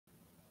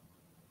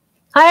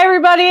Hi,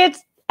 everybody. It's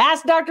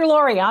Ask Dr.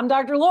 Lori. I'm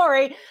Dr.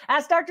 Lori.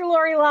 Ask Dr.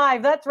 Lori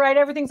Live. That's right.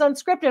 Everything's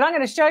unscripted. I'm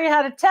going to show you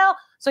how to tell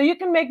so you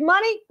can make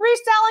money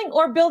reselling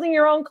or building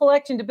your own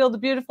collection to build a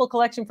beautiful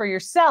collection for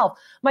yourself.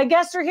 My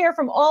guests are here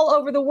from all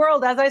over the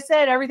world. As I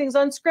said, everything's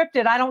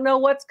unscripted. I don't know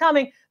what's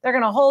coming. They're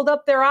going to hold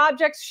up their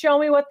objects, show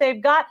me what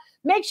they've got.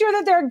 Make sure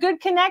that there are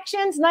good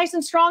connections, nice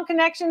and strong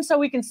connections so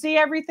we can see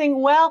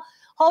everything well.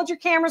 Hold your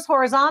cameras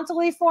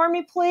horizontally for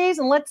me, please,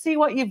 and let's see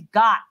what you've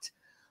got.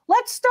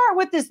 Let's start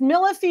with this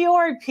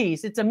Millefiori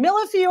piece. It's a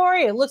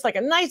Millefiori. It looks like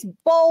a nice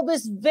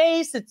bulbous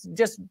vase. It's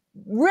just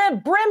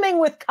brimming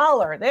with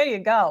color. There you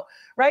go.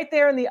 Right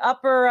there in the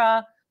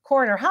upper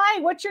corner.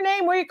 Hi, what's your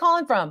name? Where are you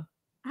calling from?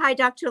 Hi,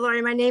 Dr.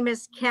 Lori. My name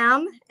is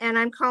Kim, and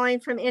I'm calling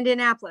from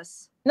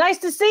Indianapolis. Nice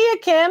to see you,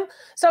 Kim.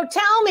 So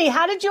tell me,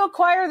 how did you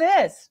acquire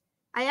this?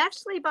 I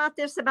actually bought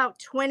this about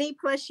 20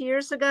 plus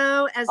years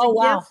ago as a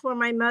gift for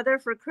my mother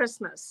for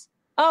Christmas.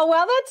 Oh,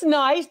 well, that's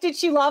nice. Did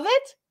she love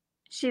it?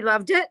 She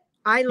loved it.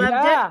 I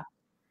loved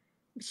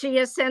it. She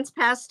has since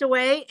passed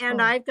away,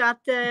 and I've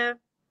got the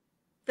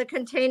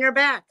container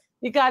back.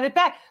 You got it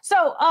back.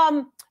 So,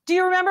 do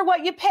you remember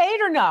what you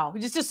paid or no?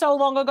 It's just so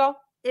long ago?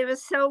 It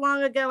was so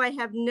long ago, I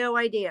have no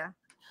idea.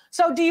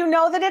 So, do you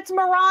know that it's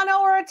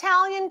Murano or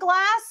Italian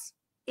glass?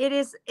 It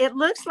is. It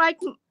looks like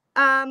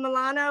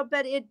Murano,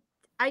 but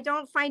I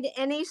don't find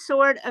any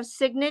sort of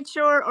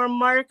signature or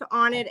mark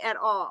on it at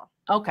all.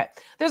 Okay.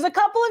 There's a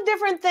couple of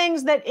different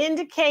things that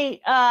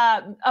indicate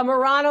a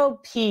Murano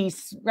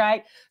piece,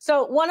 right?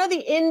 So one of the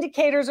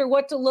indicators or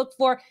what to look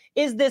for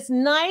is this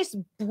nice,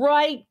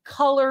 bright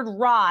colored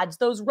rods.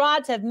 Those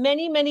rods have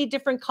many, many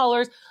different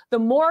colors. The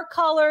more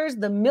colors,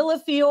 the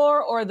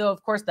Millefiori, or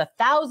of course, the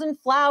Thousand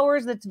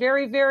Flowers, that's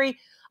very, very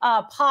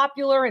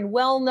popular and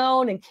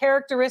well-known and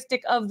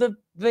characteristic of the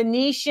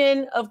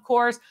Venetian, of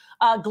course,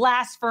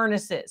 glass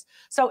furnaces.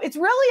 So it's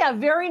really a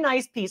very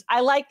nice piece.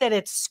 I like that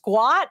it's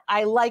squat.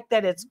 I like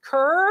that it's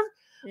curved.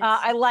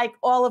 I like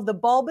all of the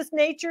bulbous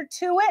nature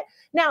to it.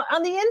 Now,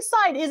 on the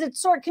inside, is it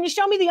can you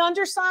show me the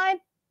underside?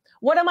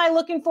 What am I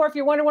looking for if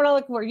you're wondering what I'm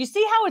looking for? You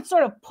see how it's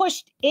sort of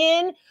pushed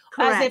in?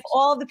 Correct. As if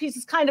all of the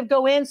pieces kind of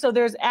go in. So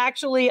there's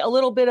actually a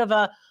little bit of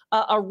a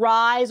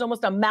rise,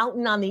 almost a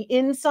mountain on the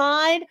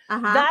inside.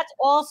 That's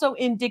also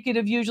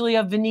indicative usually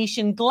of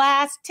Venetian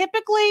glass.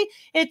 Typically,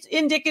 it's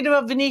indicative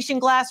of Venetian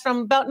glass from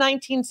about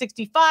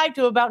 1965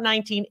 to about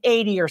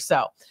 1980 or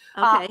so.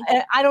 Okay.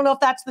 I don't know if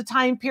that's the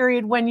time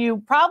period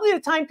probably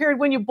the time period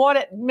when you bought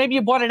it. Maybe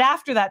you bought it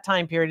after that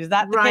time period. Is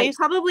that the case?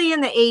 Probably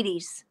in the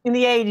 80s. In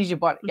the 80s you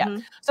bought it, yeah.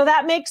 So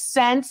that makes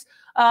sense.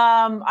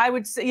 I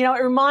would say, it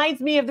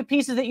reminds me of the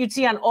pieces that you'd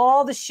see on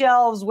all the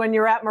shelves when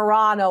you're at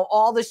Murano,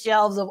 all the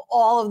shelves of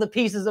all of the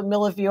pieces of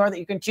Millefiori that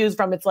you can choose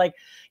from. It's like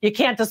you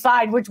can't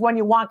decide which one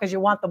you want because you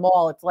want them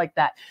all. It's like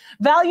that.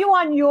 Value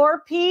on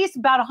your piece,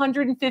 about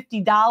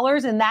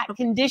 $150 in that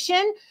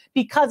condition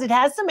because it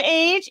has some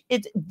age.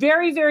 It's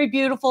very, very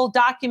beautiful,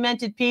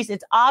 documented piece.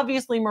 It's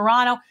obviously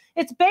Murano.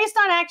 It's based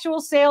on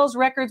actual sales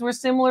records where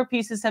similar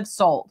pieces have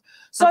sold.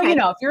 So,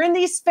 if you're in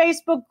these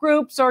Facebook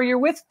groups or you're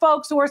with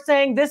folks who are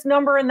saying this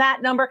number and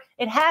that number,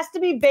 it has to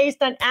be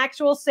based on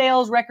actual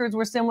sales records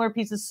where similar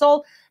pieces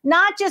sold,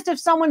 not just if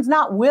someone's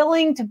not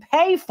willing to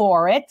pay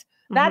for it.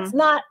 That's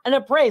not an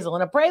appraisal.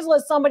 An appraisal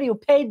is somebody who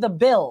paid the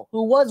bill,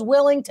 who was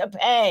willing to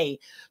pay.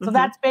 So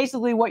that's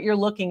basically what you're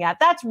looking at.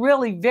 That's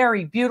really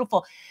very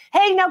beautiful.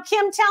 Hey, now,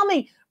 Kim, tell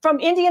me, from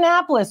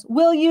Indianapolis,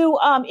 will you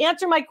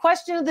answer my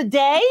question of the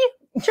day?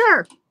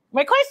 Sure.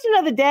 My question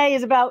of the day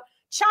is about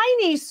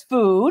Chinese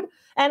food,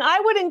 and I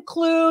would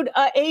include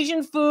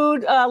Asian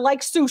food like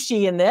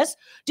sushi in this.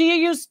 Do you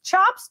use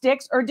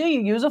chopsticks or do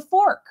you use a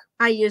fork?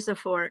 I use a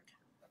fork.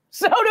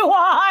 So do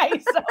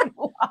I. So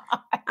do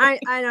I.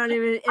 I don't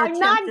even. I'm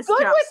not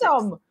good with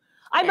them.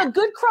 I'm a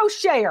good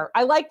crocheter.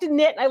 I like to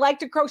knit. I like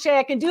to crochet.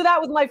 I can do that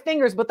with my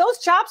fingers, but those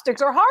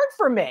chopsticks are hard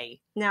for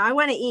me. No, I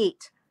want to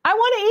eat. I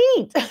want to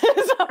eat.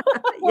 So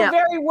we're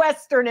very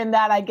Western in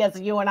that, I guess,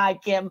 you and I,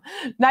 Kim.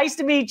 Nice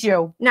to meet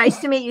you. Nice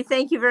to meet you.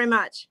 Thank you very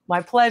much.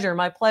 My pleasure.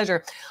 My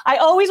pleasure. I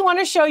always want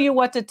to show you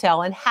what to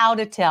tell and how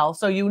to tell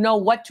so you know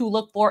what to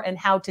look for and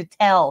how to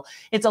tell.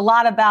 It's a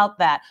lot about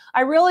that.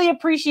 I really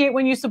appreciate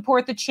when you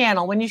support the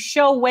channel, when you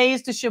show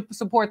ways to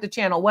support the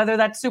channel, whether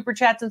that's super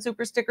chats and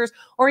super stickers,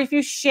 or if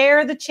you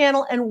share the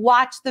channel and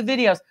watch the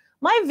videos.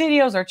 My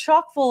videos are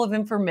chock full of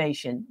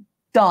information.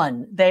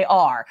 Done. They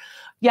are.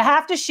 You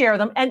have to share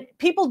them. And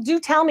people do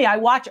tell me I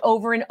watch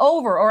over and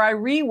over, or I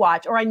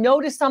rewatch, or I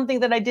notice something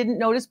that I didn't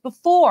notice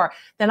before.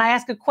 Then I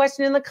ask a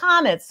question in the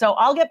comments. So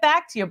I'll get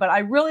back to you, but I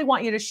really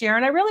want you to share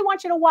and I really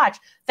want you to watch.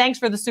 Thanks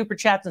for the super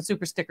chats and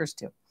super stickers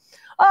too.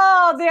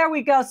 Oh, there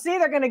we go. See,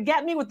 they're going to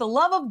get me with the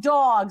love of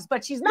dogs,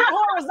 but she's not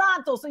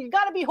horizontal. So you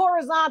got to be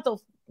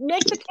horizontal.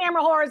 Make the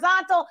camera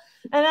horizontal.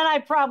 And then I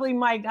probably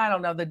might, I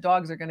don't know, the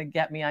dogs are going to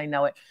get me. I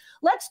know it.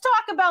 Let's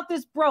talk about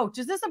this brooch.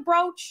 Is this a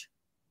brooch?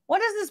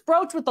 What is this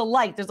brooch with the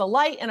light? There's a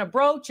light and a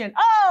brooch and,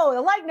 oh,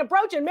 a light and a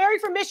brooch and Mary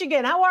from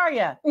Michigan. How are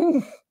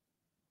you?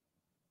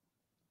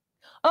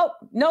 Oh,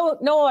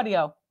 no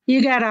audio.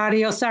 You got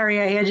audio. Sorry,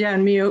 I had you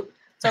on mute.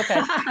 It's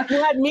okay.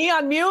 You had me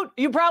on mute.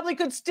 You probably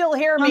could still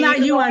hear me. Well, not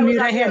you on mute.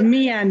 I had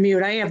me on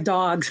mute. I have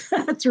dogs,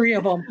 3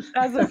 of them.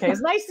 That's okay. It's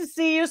nice to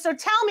see you. So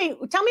tell me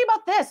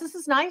about this. This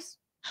is nice.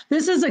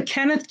 This is a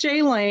Kenneth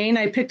J. Lane.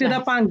 I picked it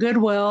up on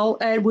Goodwill.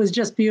 It was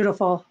just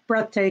beautiful,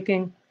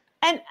 breathtaking.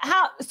 And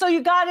so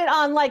you got it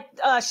on like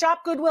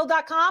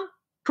shopgoodwill.com?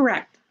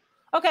 Correct.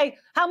 Okay.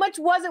 How much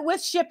was it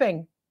with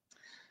shipping?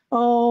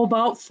 Oh,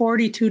 about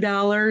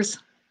 $42.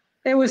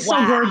 It was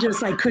so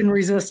gorgeous, I couldn't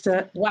resist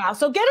it. Wow.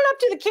 So get it up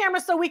to the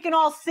camera so we can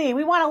all see.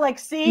 We want to like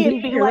see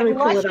and be like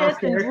luscious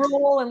and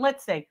drool. And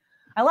let's see.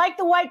 I like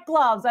the white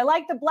gloves. I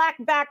like the black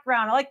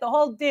background. I like the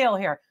whole deal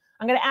here.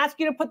 I'm going to ask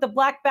you to put the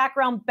black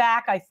background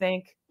back, I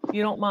think, if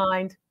you don't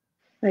mind.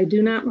 I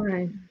do not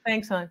mind.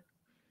 Thanks, hon.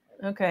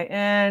 Okay.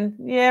 And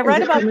yeah,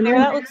 right about there.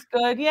 That looks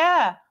good.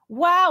 Yeah.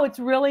 Wow. It's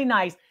really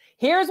nice.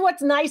 Here's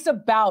what's nice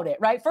about it,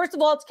 right? First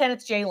of all, it's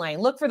Kenneth J. Lane.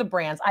 Look for the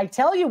brands. I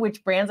tell you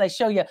which brands. I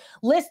show you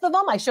list of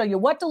them. I show you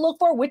what to look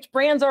for, which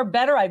brands are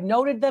better. I've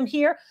noted them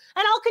here,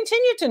 and I'll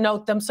continue to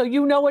note them so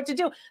you know what to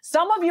do.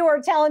 Some of you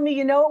are telling me,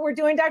 you know what we're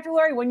doing, Dr.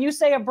 Lori? When you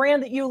say a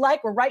brand that you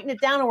like, we're writing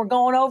it down and we're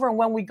going over. And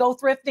when we go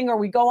thrifting or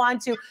we go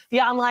onto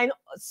the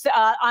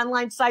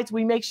online sites,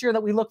 we make sure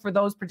that we look for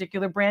those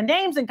particular brand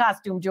names in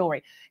costume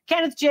jewelry.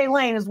 Kenneth J.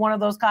 Lane is one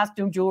of those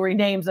costume jewelry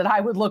names that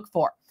I would look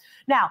for.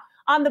 Now,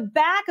 on the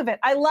back of it,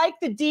 I like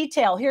the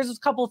detail. Here's a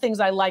couple of things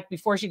I like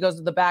before she goes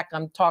to the back.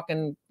 I'm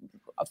talking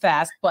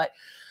fast, but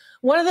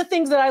one of the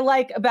things that I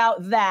like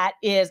about that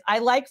is I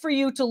like for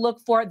you to look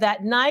for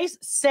that nice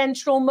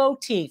central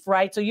motif,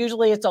 right? So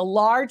usually it's a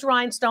large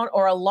rhinestone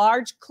or a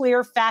large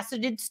clear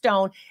faceted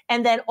stone,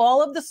 and then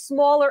all of the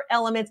smaller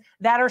elements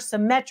that are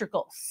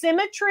symmetrical.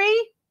 Symmetry,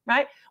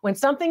 right? When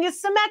something is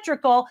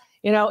symmetrical,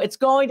 you know, it's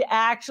going to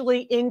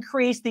actually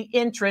increase the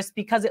interest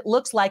because it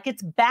looks like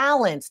it's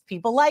balanced.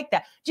 People like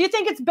that. Do you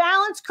think it's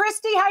balanced,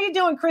 Christy? How you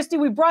doing, Christy?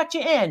 We brought you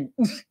in.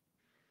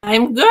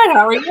 I'm good.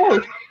 How are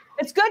you?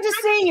 It's good to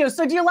see you.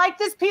 So do you like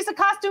this piece of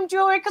costume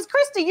jewelry? Because,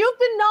 Christy, you've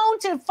been known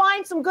to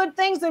find some good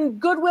things in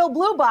Goodwill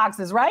blue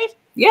boxes, right?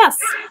 Yes.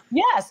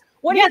 Yes.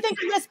 What do you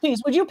think of this piece?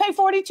 Would you pay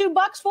 $42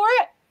 for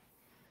it?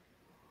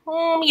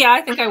 Yeah, I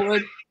think I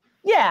would.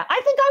 Yeah,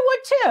 I think I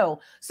would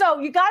too. So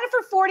you got it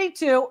for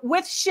 42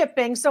 with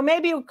shipping. So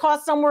maybe it would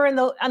cost somewhere in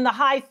the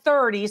high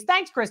 30s.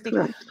 Thanks, Christy.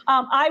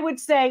 I would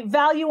say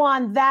value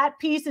on that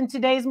piece in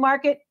today's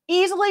market,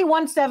 easily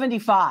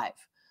 175.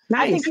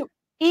 Nice. I think you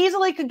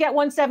easily could get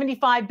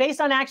 175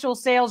 based on actual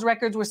sales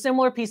records where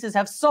similar pieces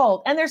have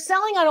sold. And they're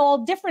selling on all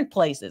different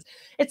places.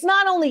 It's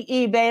not only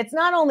eBay, it's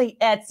not only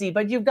Etsy,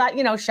 but you've got,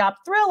 you know, Shop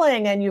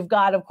Thrilling, and you've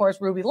got, of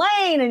course, Ruby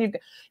Lane, and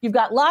you've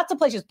got lots of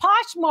places,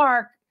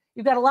 Poshmark.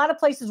 You've got a lot of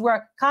places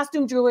where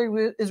costume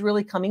jewelry is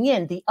really coming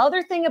in. The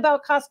other thing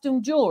about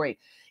costume jewelry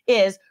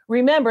is,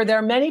 remember, there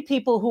are many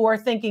people who are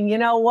thinking, you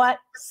know what?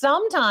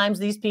 Sometimes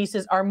these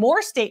pieces are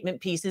more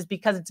statement pieces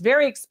because it's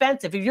very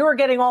expensive. If you were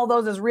getting all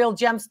those as real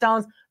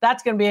gemstones,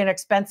 that's going to be an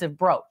expensive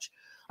brooch.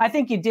 I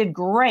think you did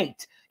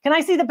great. Can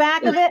I see the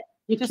back of it?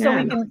 So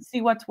we can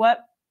see what's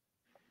what?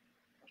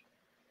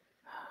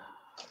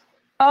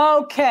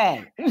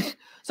 Okay.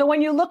 So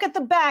when you look at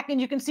the back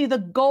and you can see the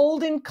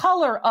golden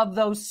color of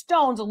those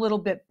stones a little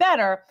bit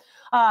better,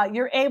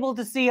 you're able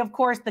to see, of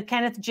course, the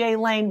Kenneth J.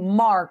 Lane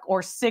mark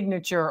or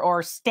signature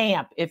or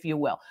stamp, if you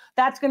will.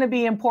 That's going to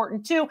be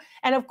important too.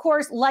 And of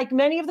course, like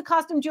many of the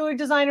costume jewelry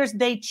designers,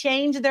 they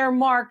change their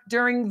mark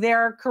during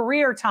their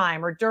career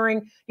time or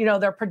during, you know,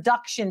 their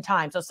production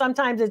time. So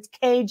sometimes it's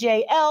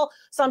KJL,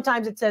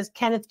 sometimes it says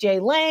Kenneth J.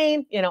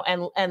 Lane, you know,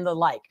 and the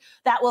like.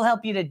 That will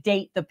help you to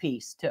date the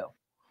piece too.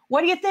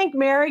 What do you think,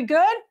 Mary?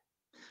 Good?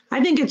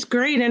 I think it's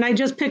great. And I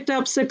just picked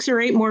up 6 or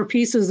 8 more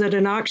pieces at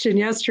an auction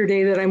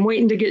yesterday that I'm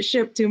waiting to get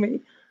shipped to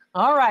me.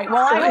 All right.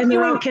 Well, and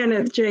they're all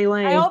Kenneth J.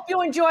 Lane. I hope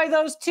you enjoy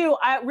those too.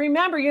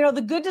 Remember, you know,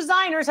 the good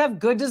designers have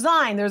good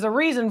design. There's a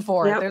reason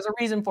for it. There's a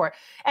reason for it.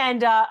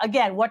 And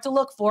again, what to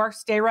look for,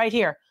 stay right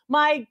here.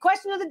 My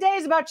question of the day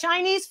is about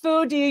Chinese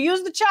food. Do you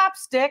use the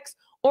chopsticks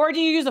or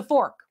do you use a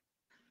fork?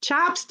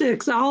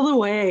 Chopsticks all the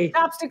way.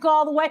 Chopstick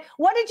all the way.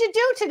 What did you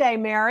do today,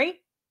 Mary?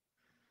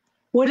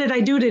 What did I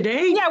do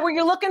today? Yeah, were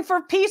you looking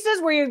for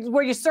pieces? Were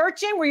you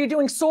searching? Were you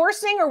doing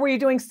sourcing, or were you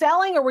doing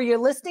selling, or were you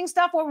listing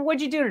stuff?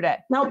 What'd you do today?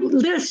 No,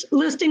 this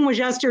listing was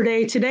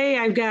yesterday. Today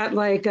I've got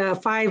like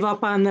 5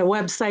 up on the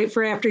website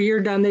for after you're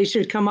done. They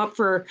should come up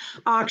for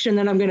auction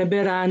that I'm going to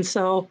bid on.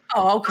 So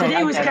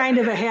today was kind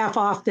of a half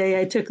off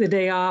day. I took the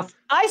day off.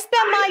 I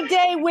spent my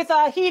day with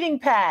a heating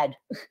pad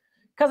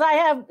because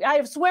I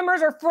have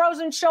swimmers or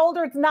frozen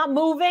shoulder. It's not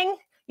moving.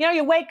 You know,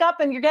 you wake up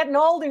and you're getting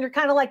old and you're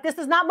kind of like, this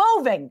is not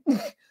moving.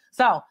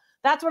 So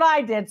that's what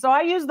I did. So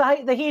I used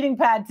the heating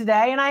pad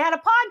today, and I had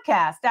a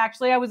podcast.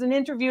 Actually, I was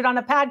interviewed on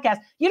a podcast.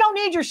 You don't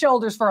need your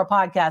shoulders for a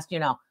podcast, you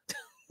know.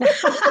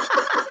 Nice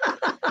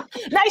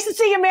to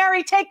see you,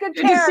 Mary. Take good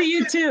care. Good to see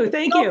you too.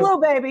 Thank you. Go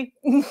blue, baby.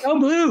 Go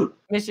blue.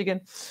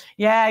 Michigan.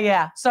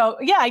 Yeah. So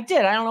yeah, I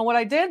did. I don't know what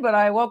I did, but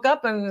I woke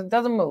up and it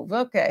doesn't move.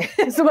 Okay.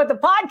 But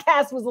the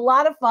podcast was a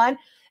lot of fun.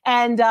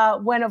 And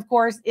when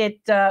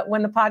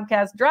the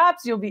podcast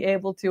drops, you'll be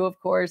able to, of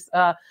course,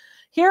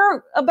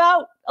 hear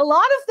about a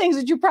lot of things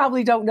that you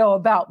probably don't know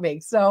about me.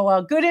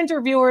 So good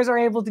interviewers are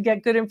able to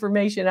get good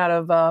information out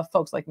of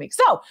folks like me.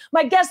 So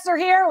my guests are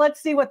here.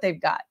 Let's see what they've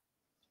got.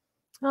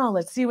 Oh,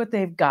 let's see what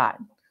they've got.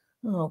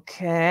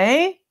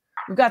 Okay.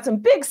 We've got some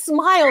big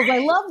smiles. I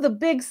love the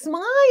big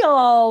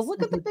smiles.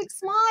 Look at the big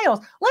smiles.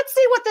 Let's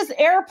see what this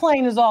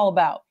airplane is all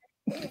about.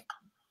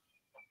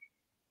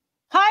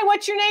 Hi,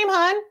 what's your name,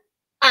 hon?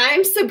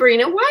 I'm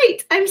Sabrina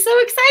White. I'm so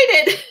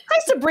excited. Hi,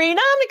 Sabrina.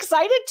 I'm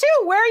excited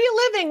too. Where are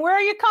you living? Where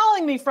are you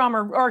calling me from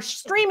or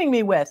streaming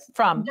me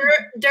from?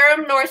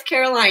 Durham, North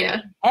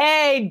Carolina.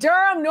 Hey,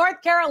 Durham,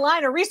 North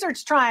Carolina.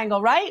 Research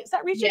Triangle, right? Is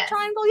that Research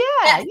Triangle?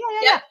 Yeah,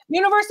 yeah.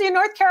 University of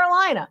North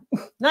Carolina.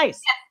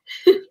 Nice.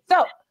 Yeah.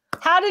 So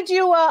how did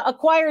you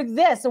acquire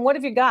this and what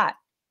have you got?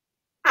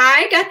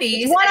 I got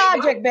these. One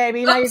object,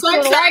 baby. Now you're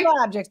doing a lot of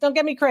objects. Don't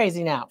get me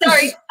crazy now.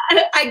 Sorry.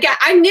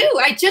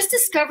 I just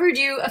discovered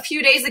you a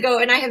few days ago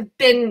and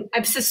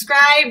I've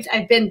subscribed.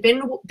 I've been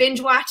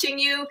binge watching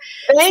you.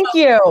 Thank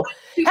you.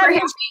 Have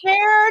you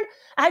shared?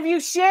 Have you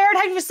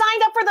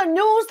signed up for the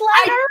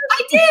newsletter?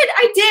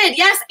 I did.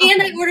 Yes.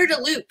 And I ordered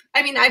a loop.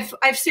 I mean,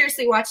 I've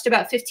seriously watched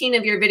about 15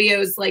 of your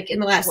videos like in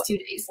the last 2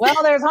 days.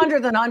 Well, there's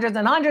hundreds and hundreds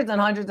and hundreds and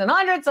hundreds and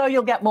hundreds. So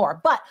you'll get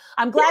more, but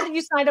I'm glad that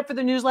you signed up for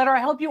the newsletter. I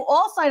hope you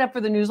all sign up for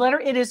the newsletter.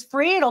 It is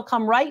free. It'll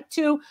come right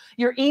to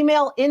your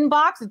email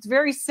inbox. It's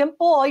very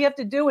simple. All you have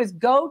to do is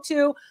go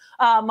to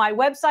my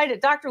website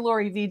at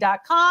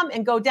drloriv.com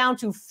and go down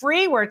to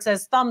free where it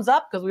says thumbs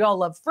up because we all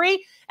love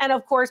free. And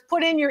of course,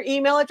 put in your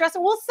email address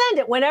and we'll send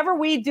it. Whenever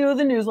we do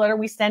the newsletter,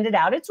 we send it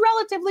out. It's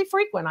relatively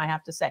frequent, I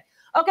have to say.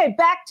 Okay,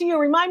 back to you.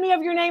 Remind me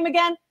of your name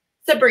again.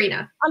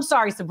 Sabrina. I'm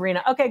sorry,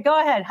 Sabrina. Okay, go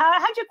ahead.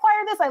 How'd you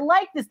acquire this? I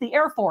like this, the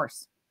Air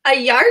Force. A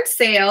yard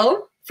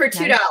sale for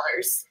 $2.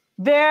 Nice.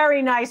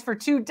 Very nice for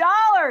 $2.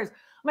 Oh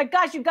my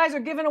gosh, you guys are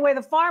giving away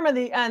the farm on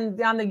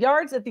the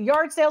yards at the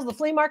yard sales, the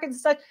flea markets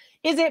and such.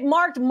 Is it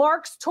marked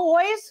Mark's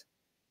Toys?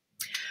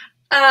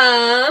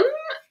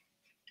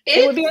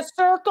 It would be a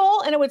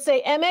circle and it would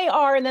say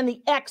MAR and then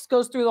the X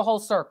goes through the whole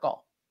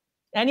circle.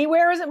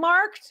 Anywhere is it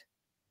marked?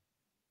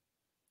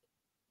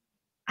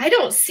 I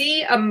don't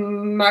see a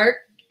mark.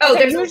 Oh,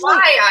 okay, there's a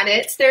Y on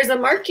it. There's a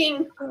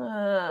marking.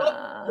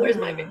 Where's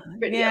my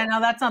video? Yeah,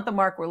 no, that's not the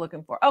mark we're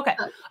looking for. Okay.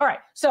 All right.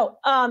 So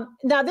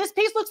now this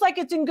piece looks like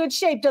it's in good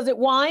shape. Does it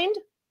wind?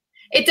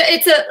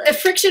 It's a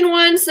friction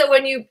one. So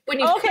when you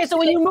okay, so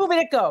when you move it,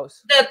 it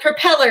goes. The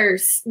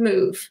propellers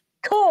move.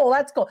 Cool.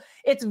 That's cool.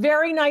 It's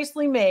very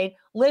nicely made.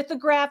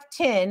 Lithograph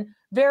tin.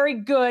 Very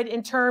good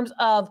in terms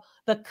of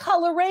the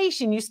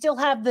coloration. You still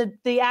have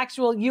the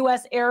actual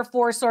U.S. Air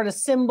Force sort of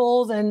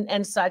symbols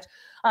and such.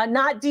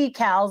 Not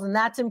decals, and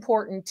that's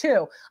important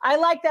too. I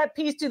like that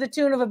piece to the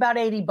tune of about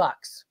 $80.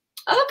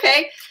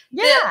 Okay.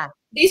 Yeah.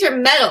 These are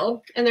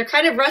metal, and they're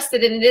kind of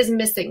rusted, and it is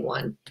missing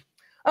one.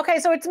 Okay,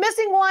 so it's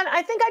missing one.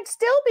 I think I'd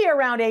still be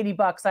around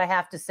 $80, I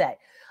have to say,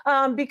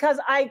 because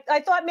I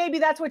thought maybe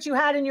that's what you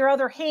had in your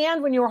other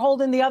hand when you were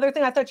holding the other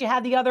thing. I thought you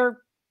had the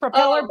other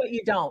propeller, but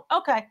you don't.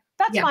 Okay,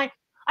 that's fine.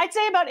 I'd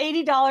say about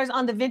 $80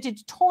 on the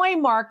vintage toy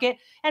market.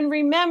 And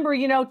remember,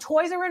 you know,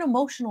 toys are an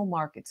emotional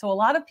market. So a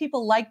lot of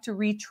people like to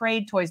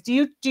retrade toys.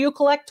 Do you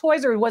collect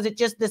toys or was it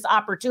just this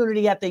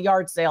opportunity at the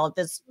yard sale at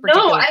this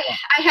particular No,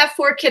 I have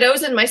 4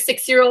 kiddos and my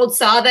 6-year-old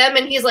saw them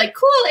and he's like,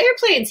 cool,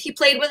 airplanes. He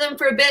played with them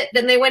for a bit.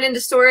 Then they went into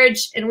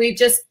storage and we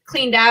just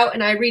cleaned out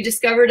and I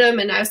rediscovered them.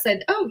 And I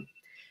said, oh,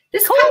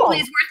 this probably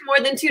is worth more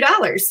than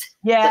 $2.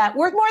 Yeah,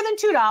 worth more than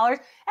 $2.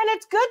 And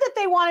it's good that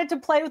they wanted to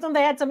play with them.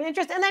 They had some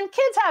interest. And then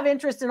kids have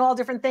interest in all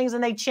different things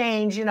and they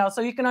change, you know,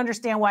 so you can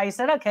understand why you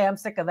said, okay, I'm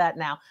sick of that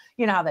now.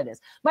 You know how that is.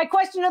 My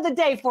question of the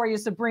day for you,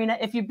 Sabrina,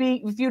 if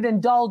you'd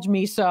indulge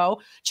me so.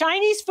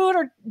 Chinese food,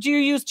 or do you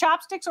use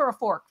chopsticks or a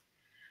fork?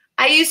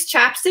 I use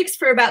chopsticks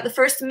for about the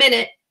first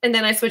minute and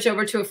then I switch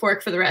over to a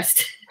fork for the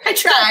rest. I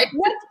tried.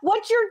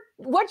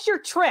 What's your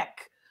trick?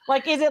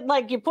 Like, is it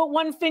like you put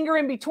one finger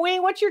in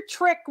between? What's your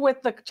trick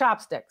with the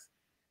chopsticks?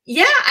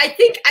 Yeah, I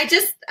think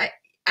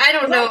I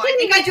don't know. I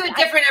think I do it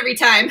different every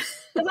time.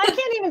 Because I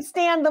can't even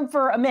stand them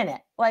for a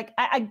minute. Like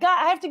I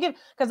have to give,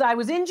 because I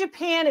was in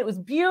Japan. It was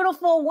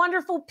beautiful,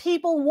 wonderful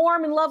people,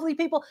 warm and lovely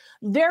people,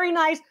 very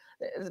nice.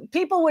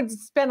 People would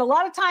spend a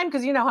lot of time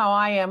because you know how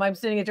I am. I'm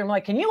sitting at them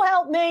like, can you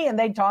help me? And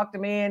they'd talk to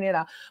me and, you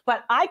know,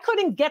 but I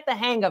couldn't get the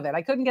hang of it.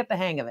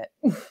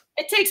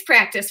 It takes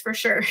practice for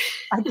sure.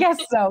 I guess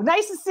so.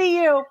 Nice to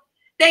see you.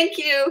 Thank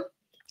you.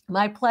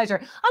 My pleasure.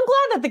 I'm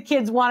glad that the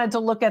kids wanted to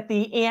look at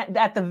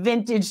the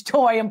vintage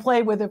toy and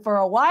play with it for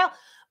a while.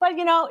 But,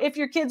 you know, if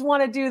your kids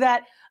want to do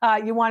that,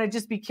 you want to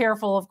just be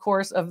careful, of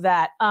course, of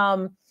that.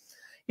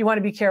 You want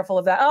to be careful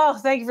of that. Oh,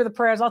 thank you for the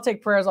prayers. I'll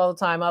take prayers all the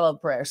time. I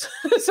love prayers.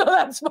 So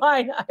that's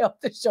fine. I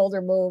hope the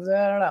shoulder moves.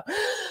 I don't know.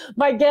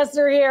 My guests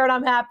are here and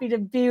I'm happy to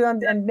be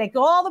and make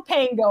all the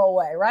pain go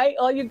away, right?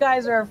 All you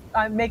guys are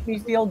make me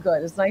feel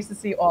good. It's nice to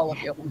see all of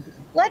you.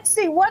 Let's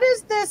see. What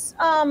is this?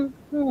 Well,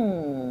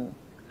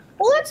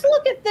 let's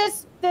look at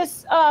this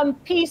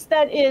piece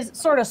that is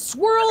sort of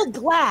swirled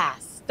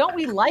glass. Don't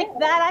we like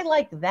that? I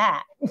like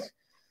that.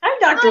 Hi,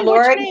 Dr. Hi,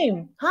 what's your Lori.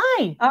 name?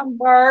 Hi. I'm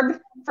Barb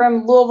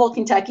from Louisville,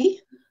 Kentucky.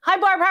 Hi,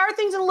 Barb. How are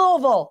things in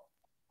Louisville?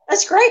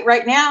 That's great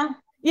right now.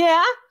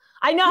 Yeah,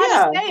 I know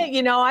how to say it.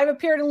 You know, I've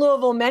appeared in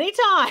Louisville many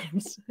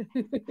times.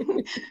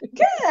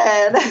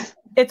 Good.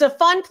 It's a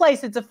fun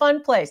place. It's a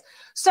fun place.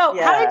 So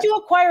how did you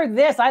acquire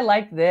this? I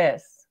like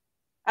this.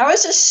 I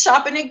was just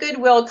shopping at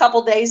Goodwill a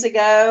couple days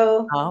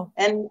ago,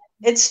 and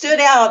it stood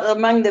out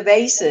among the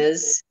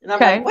vases. And I'm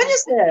like, what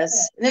is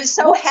this? And it's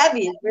so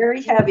heavy. It's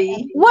very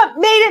heavy. What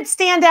made it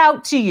stand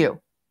out to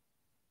you?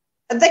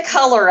 The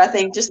color, I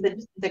think, just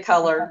the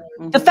color.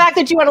 The fact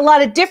that you had a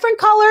lot of different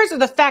colors, or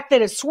the fact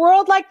that it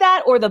swirled like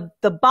that, or the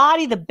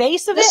body, the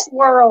base of it?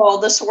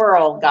 The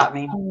swirl got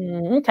me.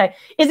 Okay.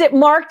 Is it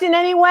marked in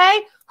any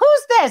way?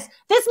 Who's this?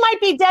 This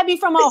might be Debbie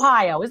from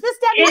Ohio. Is this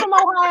Debbie from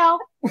Ohio?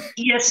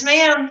 Yes,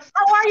 ma'am.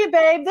 How are you,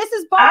 babe? This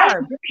is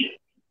Barb.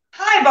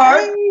 Hi,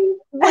 Barb.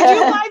 Would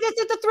you buy this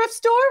at the thrift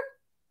store?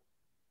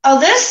 Oh,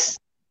 this?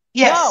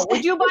 Yes. No.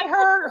 Would you buy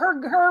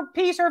her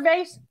piece, her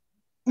vase?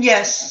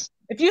 Yes.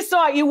 If you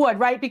saw it, you would,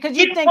 right? Because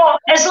you think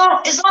as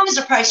long as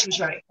the price was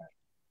right.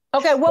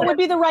 Okay, what would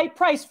be the right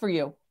price for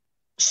you?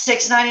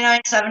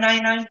 $6.99,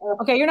 $7.99.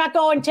 Okay, you're not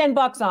going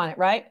 $10 on it,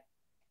 right?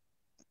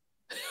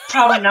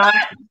 Probably not.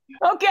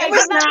 Okay, it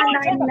was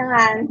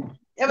 $9.99.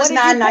 It was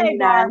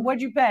 $9.99.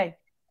 What'd you pay?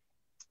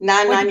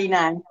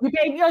 $9.99. You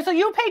paid. So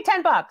you paid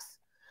 $10.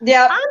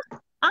 Yeah.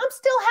 I'm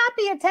still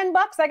happy at $10.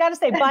 I got to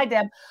say, bye,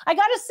 Deb. I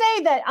got to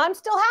say that I'm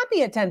still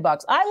happy at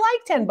 $10. I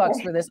like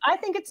 $10 for this. I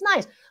think it's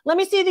nice. Let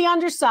me see the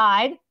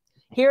underside.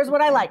 Here's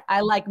what I like.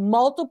 I like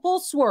multiple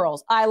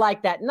swirls. I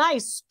like that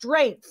nice,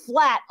 straight,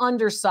 flat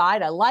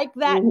underside. I like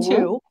that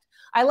too.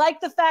 I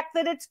like the fact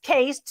that it's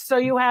cased, so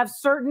you have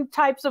certain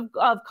types of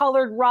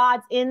colored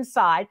rods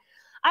inside.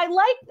 I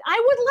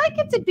would like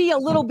it to be a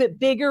little bit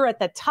bigger at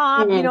the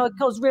top. You know, it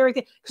goes very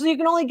thin, because you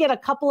can only get a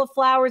couple of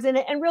flowers in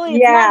it, and really,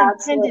 it's not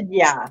intended.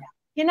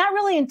 You're not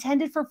really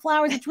intended for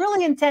flowers. It's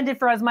really intended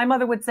for, as my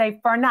mother would say,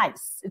 for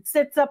nice. It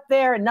sits up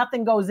there and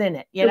nothing goes in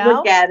it. You know,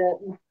 look at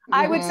it.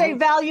 I would say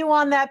value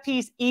on that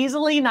piece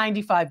easily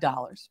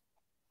 $95.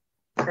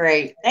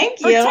 Great, thank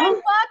you. For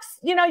 $10,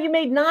 you know, you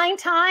made 9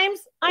 times.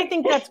 I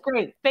think that's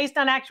great, based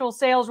on actual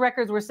sales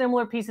records where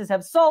similar pieces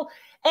have sold.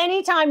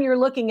 Anytime you're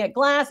looking at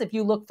glass, if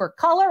you look for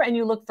color and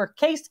you look for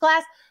cased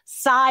glass,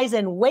 size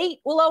and weight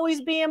will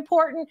always be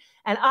important.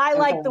 And I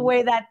like the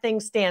way that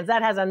thing stands.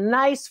 That has a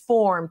nice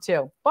form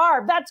too.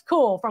 Barb, that's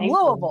cool, from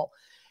Louisville.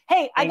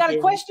 Hey, I got a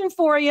question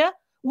for you.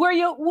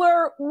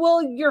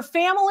 Will your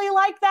family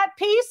like that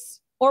piece,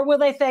 or will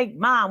they think,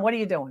 Mom, what are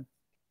you doing?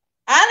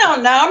 I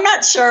don't know. I'm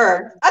not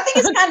sure. I think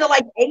it's kind of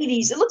like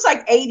 80s. It looks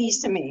like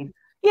 80s to me.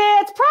 Yeah,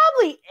 it's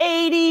probably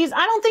 80s.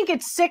 I don't think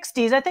it's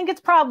 60s. I think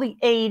it's probably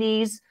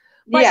 80s.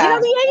 But you know,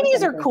 the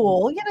 80s are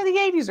cool. You know, the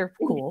 80s are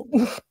cool.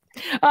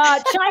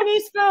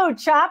 Chinese food,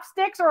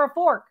 chopsticks or a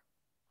fork?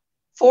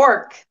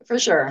 Fork, for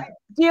sure.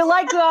 Do you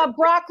like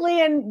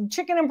broccoli and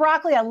chicken and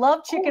broccoli? I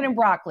love chicken and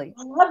broccoli.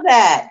 I love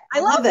that. I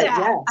love that.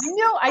 Yes.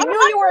 I knew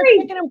you were a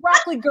chicken and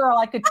broccoli girl.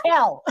 I could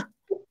tell.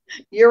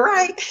 You're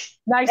right.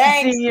 Nice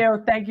to see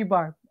you. Thank you,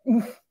 Barb.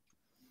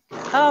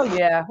 Oh,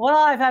 yeah. Well,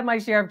 I've had my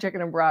share of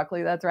chicken and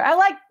broccoli. That's right. I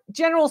like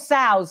General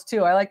Tso's,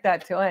 too. I like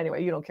that, too.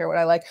 Anyway, you don't care what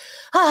I like.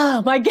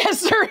 My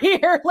guests are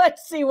here.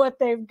 Let's see what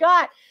they've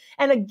got.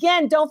 And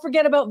again, don't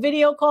forget about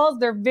video calls.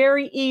 They're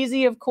very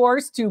easy, of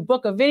course, to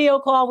book a video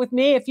call with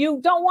me. If you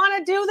don't want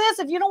to do this,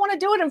 if you don't want to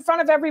do it in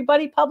front of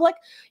everybody public,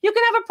 you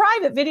can have a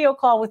private video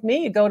call with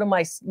me. You go to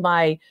my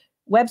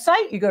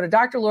website, you go to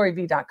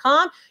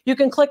drloriv.com. You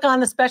can click on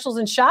the specials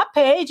and shop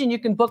page, and you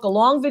can book a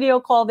long video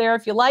call there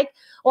if you like,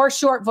 or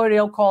short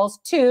video calls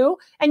too.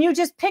 And you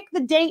just pick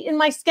the date in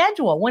my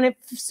schedule when it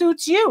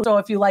suits you. So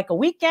if you like a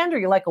weekend or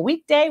you like a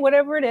weekday,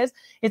 whatever it is,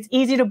 it's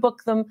easy to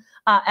book them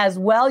as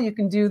well. You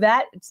can do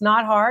that. It's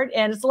not hard,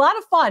 and it's a lot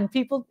of fun.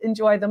 People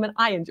enjoy them, and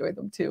I enjoy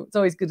them too. It's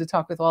always good to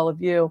talk with all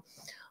of you.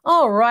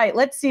 All right,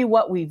 let's see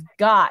what we've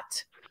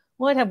got.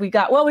 What have we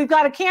got? Well, we've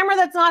got a camera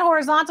that's not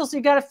horizontal, so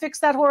you got to fix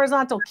that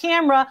horizontal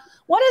camera.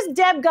 What has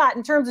Deb got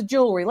in terms of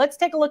jewelry? Let's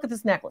take a look at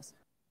this necklace.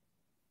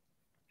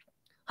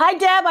 Hi,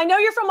 Deb. I know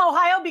you're from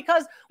Ohio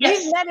because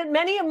we've met at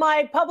many of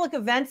my public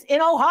events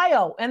in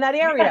Ohio and that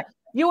area. Yeah.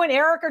 You and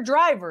Eric are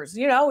drivers.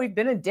 You know, we've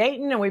been in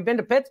Dayton and we've been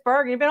to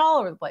Pittsburgh and you've been all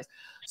over the place.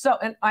 So,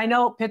 and I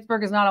know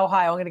Pittsburgh is not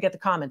Ohio. I'm going to get the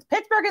comments.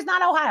 Pittsburgh is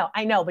not Ohio.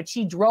 I know, but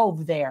she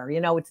drove there. You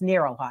know, it's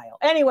near Ohio.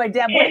 Anyway,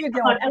 Deb, what are you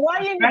doing? And why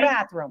are you in your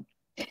bathroom?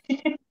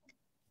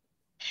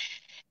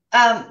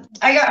 I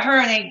got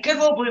her in a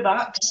Goodwill blue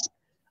box.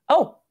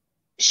 Oh.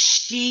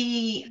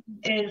 She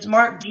is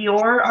marked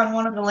Dior on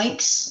one of the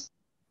links.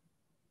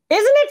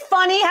 Isn't it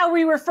funny how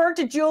we refer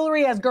to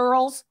jewelry as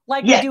girls,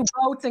 like we do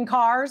boats and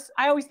cars?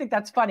 I always think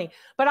that's funny,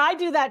 but I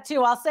do that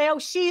too. I'll say, oh,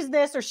 she's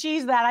this or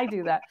she's that. I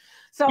do that.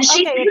 So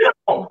she's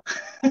beautiful.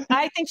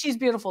 I think she's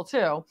beautiful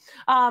too.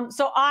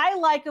 So I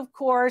like, of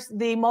course,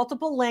 the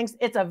multiple links.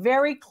 It's a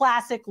very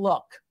classic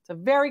look. It's a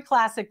very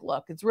classic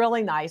look. It's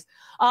really nice.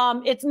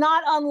 It's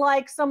not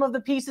unlike some of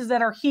the pieces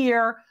that are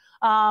here.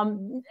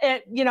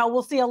 You know,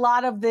 we'll see a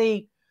lot of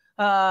the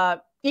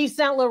Yves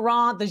Saint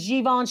Laurent, the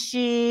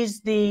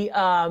Givenchy's, the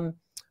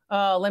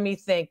let me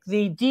think,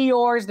 the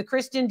Dior's, the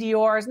Christian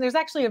Dior's, and there's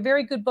actually a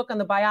very good book on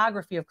the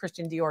biography of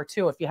Christian Dior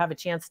too, if you have a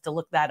chance to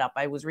look that up.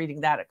 I was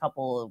reading that a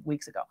couple of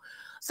weeks ago.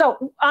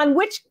 So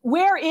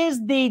where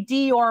is the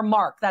Dior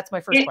mark? That's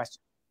my first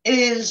question. It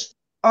is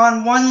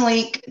on one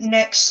link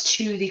next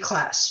to the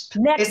clasp.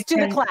 Next to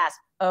the clasp.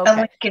 Okay. A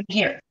link in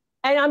here.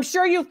 And I'm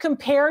sure you've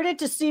compared it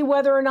to see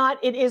whether or not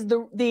it is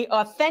the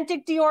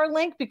authentic Dior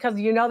link, because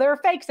you know there are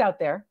fakes out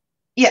there.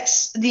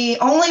 Yes. The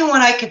only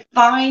one I could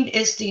find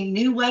is the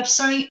new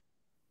website.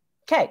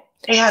 Okay.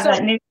 They have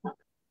that new.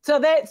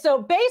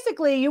 So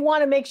basically you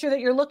want to make sure that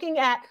you're looking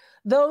at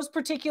those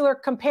particular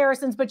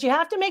comparisons, but you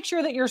have to make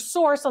sure that your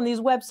source on these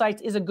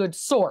websites is a good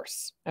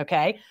source.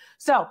 Okay.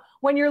 So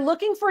when you're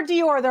looking for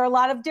Dior, there are a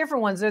lot of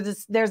different ones.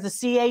 There's the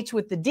CH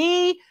with the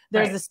D,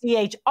 there's the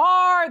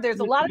CHR, there's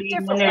a lot of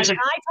different ones. And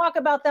I talk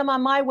about them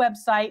on my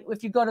website.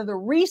 If you go to the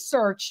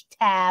research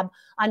tab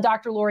on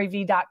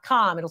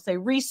drloriv.com, it'll say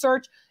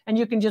research, and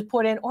you can just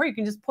put in, or you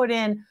can just put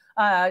in,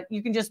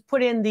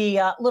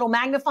 the little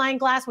magnifying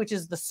glass, which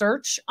is the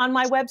search on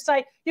my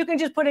website. You can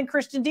just put in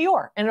Christian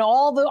Dior, and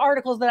all the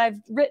articles that I've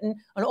written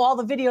and all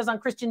the videos on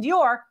Christian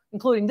Dior,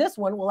 including this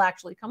one, will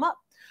actually come up.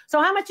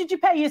 So how much did you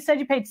pay? You said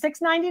you paid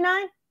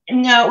 $6.99?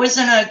 No, it was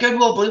in a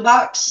Goodwill blue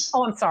box.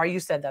 Oh, I'm sorry.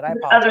 You said that. I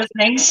apologize. Other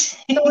things.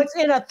 So it's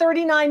in a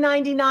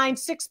 $39.99,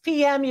 6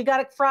 p.m. You got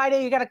it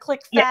Friday. You got to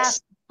click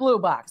fast blue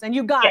box, and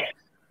you got it.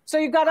 So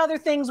you got other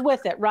things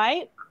with it,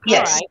 right?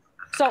 Yes. All right.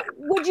 So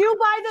would you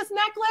buy this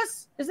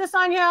necklace? Is this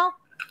Aniel?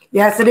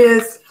 Yes, it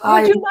is.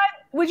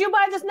 Would you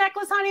buy this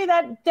necklace, honey,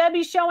 that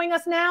Debbie's showing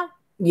us now?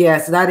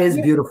 Yes, that is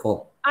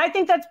beautiful. I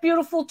think that's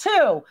beautiful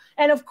too.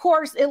 And of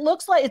course, it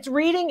looks like it's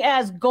reading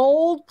as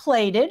gold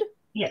plated.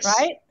 Yes.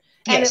 Right?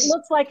 And it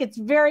looks like it's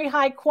very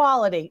high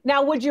quality.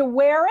 Now, would you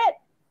wear it?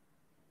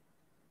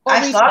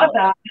 I thought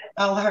about it.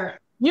 Oh, her.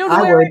 You'd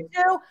wear it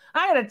too?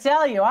 I got to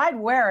tell you, I'd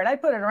wear it.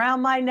 I'd put it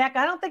around my neck.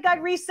 I don't think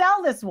I'd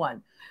resell this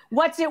one.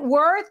 What's it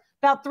worth?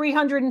 About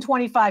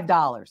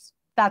 $325.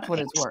 That's what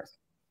it's worth.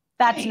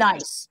 That's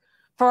nice.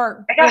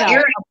 I got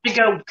earrings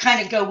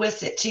to go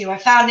with it too. I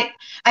found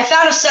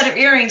a set of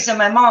earrings in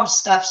my mom's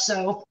stuff,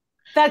 so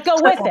that go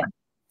with it.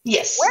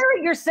 Yes. Wear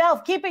it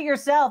yourself. Keep it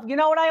yourself. You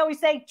know what I always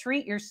say?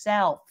 Treat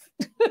yourself.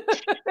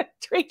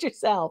 Treat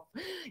yourself.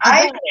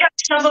 I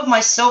kept some of my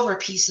silver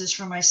pieces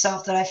for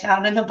myself that I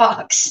found in the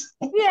box.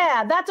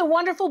 Yeah, that's a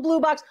wonderful blue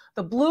box.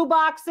 The blue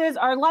boxes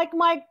are like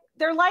my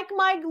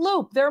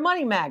loop. They're a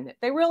money magnet.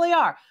 They really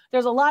are.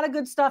 There's a lot of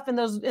good stuff in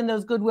those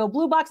Goodwill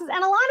blue boxes,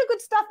 and a lot of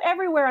good stuff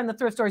everywhere in the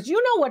thrift stores. You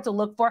know what to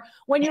look for.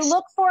 When you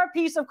look for a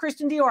piece of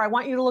Christian Dior, I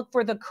want you to look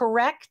for the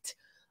correct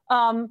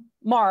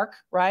mark,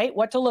 right?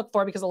 What to look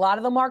for, because a lot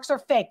of the marks are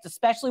faked,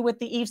 especially with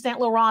the Yves Saint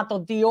Laurent,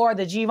 the Dior,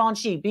 the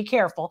Givenchy. Be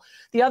careful.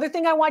 The other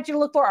thing I want you to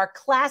look for are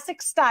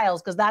classic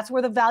styles, because that's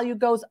where the value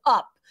goes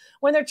up.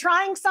 When they're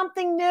trying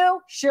something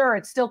new, sure,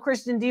 it's still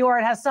Christian Dior.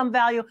 It has some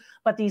value,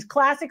 but these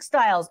classic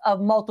styles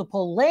of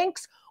multiple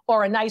links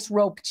or a nice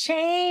rope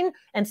chain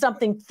and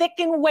something thick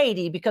and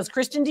weighty, because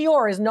Christian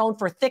Dior is known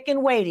for thick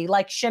and weighty,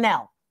 like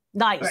Chanel.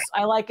 Nice. Right.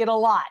 I like it a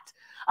lot.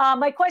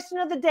 My question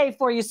of the day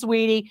for you,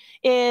 sweetie,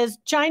 is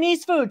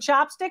Chinese food,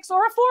 chopsticks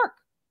or a fork?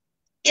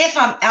 If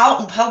I'm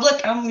out in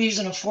public, I'm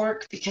using a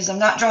fork because I'm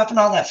not dropping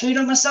all that food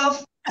on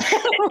myself.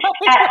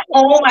 At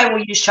home, I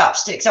will use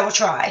chopsticks. I will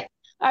try.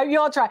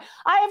 You'll try.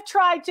 I have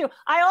tried to.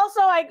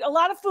 A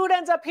lot of food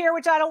ends up here,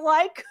 which I don't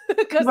like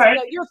because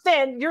you're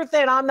thin. You're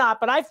thin. I'm not,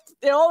 but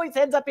it always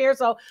ends up here.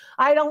 So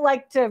I don't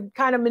like to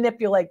kind of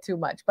manipulate too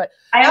much. But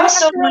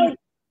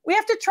we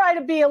have to try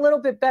to be a little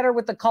bit better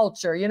with the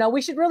culture. You know,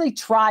 we should really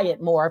try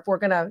it more. If we're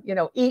gonna,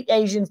 eat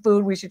Asian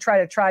food, we should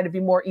try to be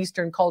more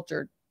Eastern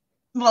cultured.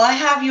 Well, I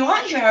have you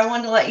on here. I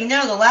wanted to let you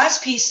know the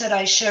last piece that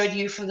I showed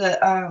you for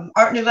the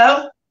Art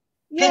Nouveau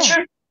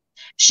picture,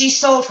 she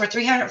sold for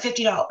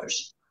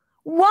 $350.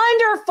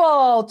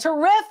 Wonderful.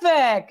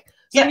 Terrific.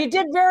 So you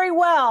did very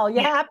well. You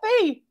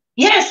happy?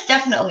 Yes,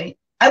 definitely.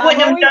 I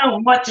wouldn't have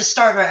known what to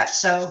start her at.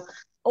 So,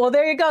 well,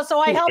 there you go. So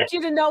I helped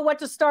you to know what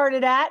to start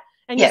it at,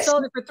 and you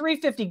sold it for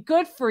 $350.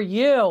 Good for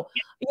you.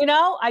 You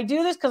know, I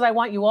do this because I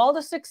want you all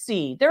to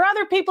succeed. There are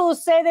other people who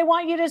say they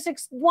want you to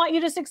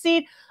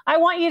succeed. I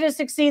want you to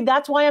succeed.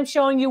 That's why I'm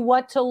showing you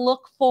what to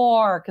look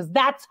for, because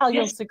that's how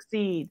you'll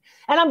succeed.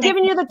 And I'm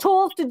giving you the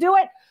tools to do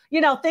it.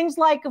 Things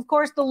like, of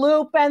course, the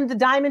loop and the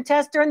diamond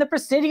tester and the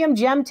Presidium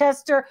gem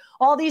tester.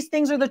 All these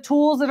things are the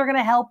tools that are going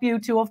to help you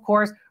to, of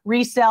course,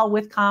 resell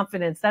with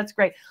confidence. That's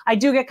great. I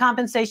do get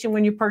compensation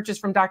when you purchase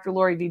from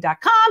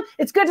drloriv.com.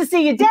 It's good to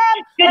see you, Deb.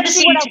 Let's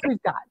see what else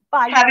we've got.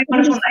 Bye. Have a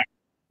wonderful night.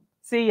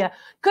 See ya.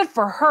 Good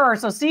for her.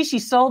 So see, she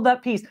sold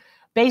that piece.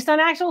 Based on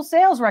actual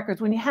sales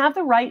records, when you have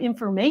the right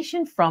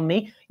information from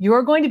me,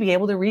 you're going to be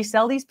able to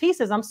resell these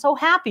pieces. I'm so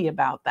happy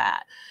about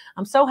that.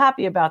 I'm so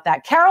happy about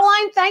that.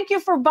 Caroline, thank you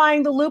for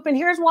buying the loop. And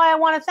here's why I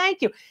want to thank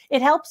you.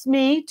 It helps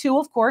me to,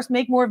 of course,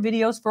 make more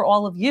videos for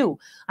all of you.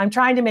 I'm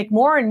trying to make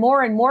more and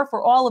more and more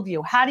for all of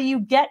you. How do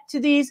you get to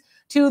these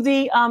to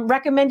the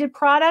recommended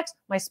products,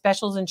 my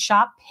specials and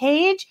shop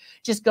page.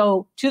 Just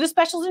go to the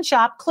specials and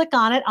shop, click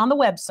on it on the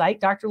website,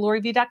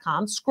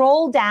 drloriv.com,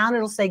 scroll down,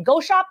 it'll say go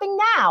shopping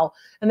now.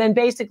 And then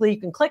basically you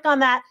can click on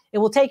that. It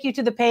will take you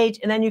to the page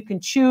and then you can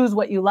choose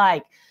what you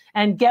like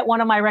and get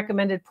one of my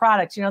recommended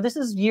products. You know, this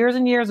is years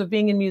and years of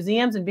being in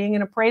museums and being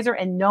an appraiser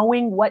and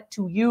knowing what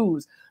to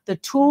use. The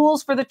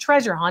tools for the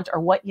treasure hunt are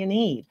what you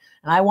need.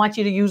 And I want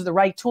you to use the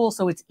right tool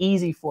so it's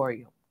easy for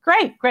you.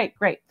 Great, great,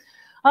 great.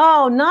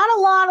 Oh, not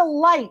a lot of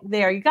light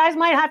there. You guys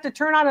might have to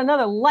turn on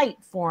another light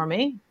for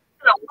me.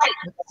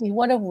 Let's see,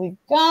 what have we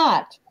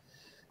got?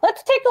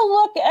 Let's take a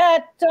look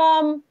at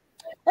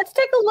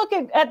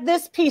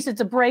this piece.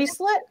 It's a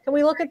bracelet. Can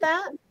we look at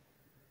that?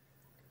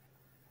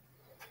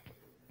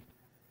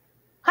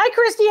 Hi,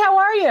 Christy. How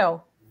are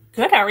you?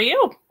 Good. How are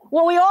you?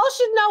 Well, we all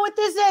should know what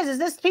this is. Is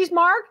this piece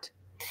marked?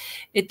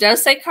 It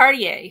does say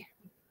Cartier.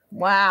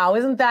 Wow,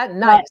 isn't that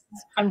nice?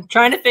 I'm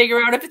trying to figure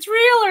out if it's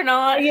real or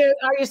not.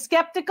 Are you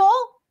skeptical?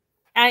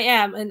 I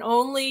am, and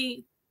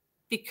only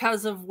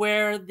because of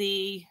where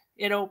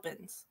it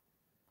opens.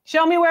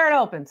 Show me where it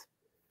opens.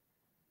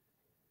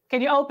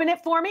 Can you open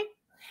it for me?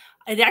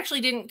 It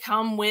actually didn't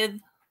come with.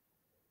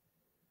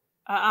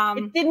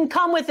 It didn't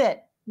come with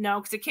it. No,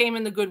 because it came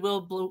in the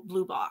Goodwill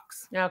blue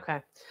box. Okay.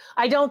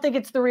 I don't think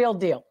it's the real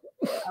deal.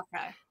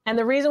 Okay. And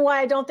the reason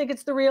why I don't think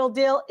it's the real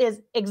deal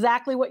is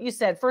exactly what you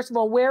said. First of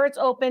all, where it's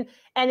open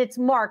and it's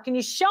marked. Can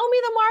you show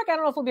me the mark? I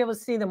don't know if we'll be able to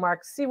see the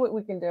mark. See what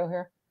we can do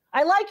here.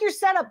 I like your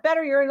setup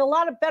better. You're in a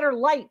lot of better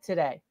light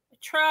today. I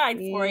tried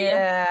for you.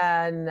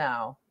 Yeah,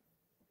 no.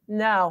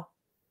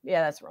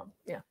 Yeah, that's wrong.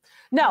 Yeah.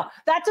 No,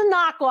 that's a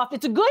knockoff.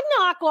 It's a good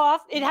knockoff.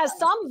 It has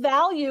some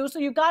value. So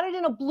you got it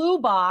in a blue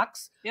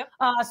box. Yep.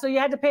 So you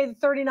had to pay the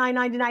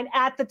 $39.99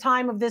 at the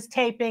time of this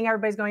taping.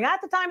 Everybody's going,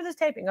 at the time of this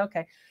taping.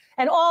 Okay.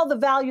 And all the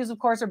values, of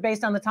course, are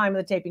based on the time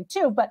of the taping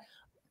too. But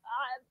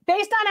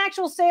based on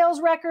actual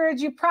sales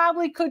records, you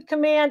probably could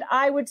command,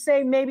 I would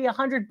say, maybe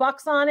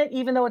 $100 on it,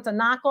 even though it's a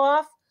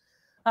knockoff.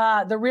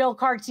 The real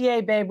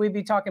Cartier, babe, we'd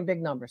be talking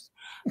big numbers.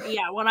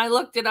 Yeah, when I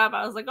looked it up,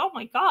 I was like, oh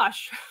my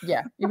gosh.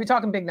 Yeah, you'd be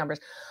talking big numbers.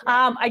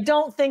 I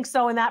don't think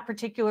so in that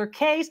particular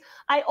case.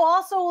 I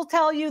also will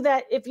tell you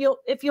that if you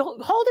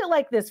hold it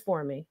like this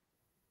for me,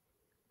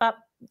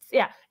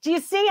 yeah. Do you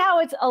see how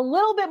it's a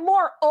little bit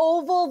more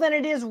oval than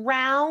it is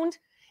round?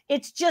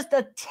 It's just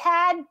a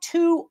tad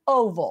too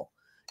oval.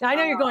 Now, I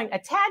know you're going, a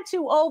tad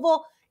too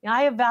oval. Now,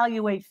 I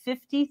evaluate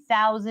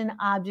 50,000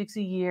 objects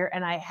a year,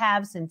 and I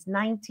have since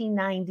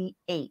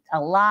 1998. A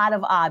lot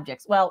of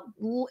objects. Well,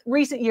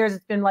 recent years,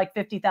 it's been like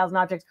 50,000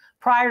 objects.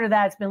 Prior to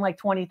that, it's been like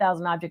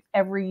 20,000 objects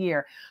every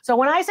year. So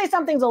when I say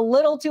something's a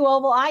little too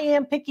oval, I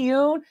am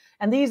picayune,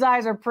 and these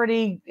eyes are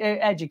pretty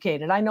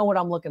educated. I know what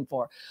I'm looking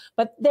for.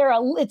 But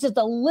it's just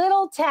a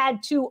little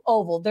tad too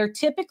oval. They're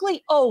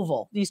typically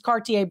oval, these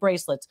Cartier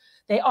bracelets.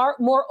 They are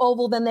more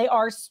oval than they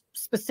are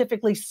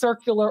specifically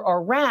circular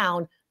or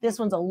round. This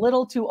one's a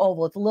little too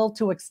oval. It's a little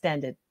too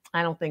extended.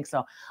 I don't think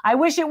so. I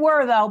wish it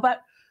were, though.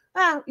 But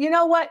you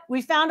know what?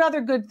 We found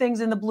other good things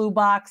in the blue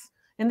box.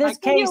 In this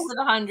case, with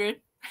 100.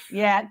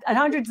 Yeah,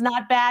 100's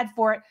not bad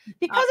for it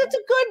because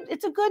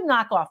it's a good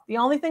knockoff. The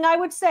only thing I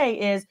would say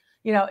is,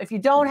 if you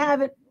don't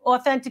have it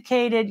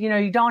authenticated,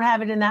 you don't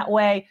have it in that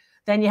way,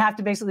 then you have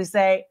to basically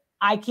say,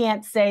 I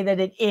can't say that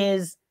it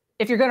is.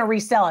 If you're going to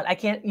resell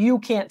it, you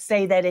can't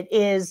say that it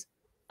is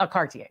a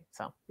Cartier.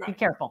 So Be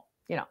careful.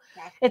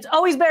 It's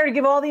always better to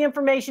give all the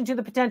information to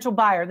the potential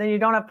buyer, then you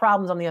don't have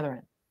problems on the other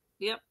end.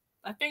 Yep.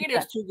 I figured it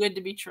was too good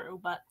to be true,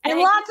 but. And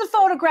lots of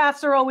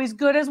photographs are always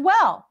good as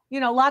well.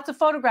 Lots of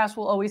photographs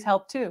will always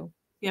help too.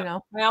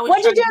 Yep.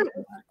 What'd you do?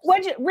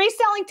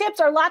 Reselling tips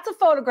are lots of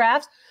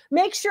photographs.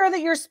 Make sure that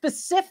you're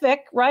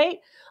specific, right?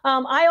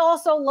 I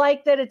also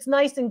like that it's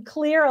nice and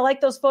clear. I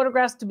like those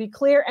photographs to be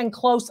clear and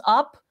close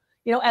up,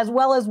 as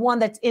well as one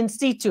that's in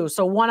situ.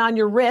 So one on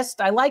your wrist.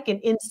 I like an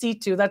in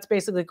situ. That's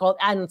basically called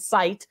on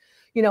sight.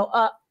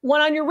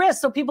 One on your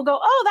wrist. So people go,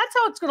 oh, that's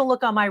how it's going to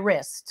look on my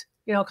wrist,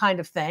 kind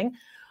of thing.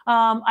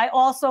 I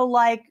also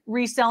like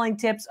reselling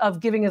tips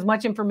of giving as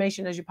much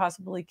information as you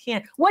possibly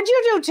can. What'd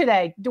you do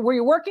today? Were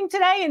you working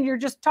today and you're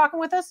just talking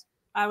with us?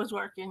 I was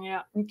working,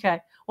 yeah. Okay.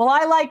 Well,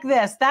 I like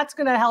this. That's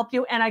going to help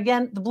you. And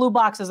again, the blue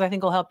boxes, I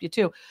think, will help you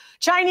too.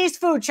 Chinese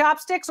food,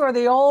 chopsticks or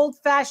the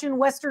old-fashioned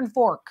Western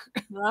fork?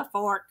 The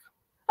fork.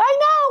 I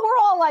know. We're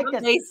all like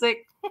this.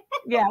 Basic.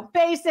 Yeah,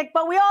 basic.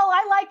 But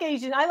I like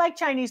Asian. I like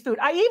Chinese food.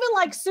 I even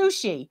like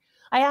sushi.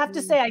 I have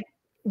to say,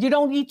 you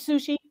don't eat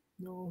sushi?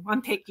 No,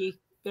 I'm picky.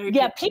 Very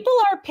picky. People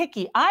are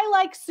picky. I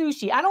like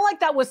sushi. I don't like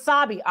that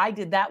wasabi. I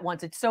did that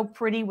once. It's so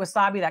pretty,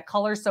 wasabi. That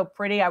color's so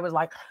pretty. I was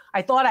like,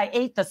 I thought I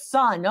ate the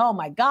sun. Oh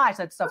my gosh,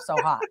 that stuff's so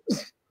hot.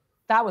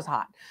 That was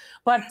hot.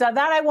 But that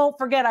I won't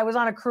forget. I was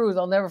on a cruise.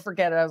 I'll never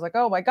forget it. I was like,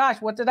 oh my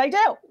gosh, what did I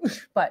do?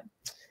 But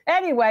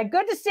anyway,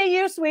 good to see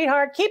you,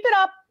 sweetheart. Keep it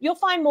up. You'll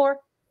find more.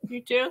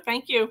 You too.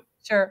 Thank you.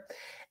 Sure.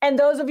 And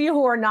those of you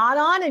who are not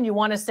on and you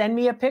want to send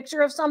me a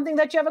picture of something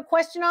that you have a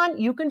question on,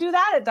 you can do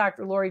that at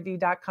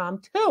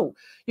drloriv.com too.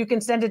 You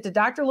can send it to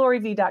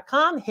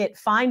drloriv.com, hit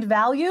find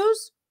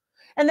values,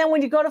 And then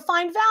when you go to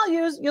find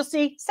values, you'll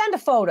see send a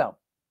photo.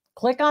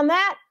 Click on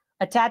that,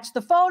 attach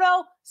the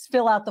photo,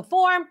 fill out the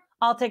form.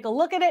 I'll take a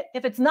look at it.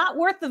 If it's not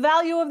worth the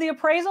value of the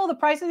appraisal, the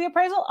price of the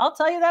appraisal, I'll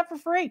tell you that for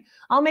free.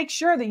 I'll make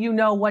sure that you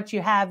know what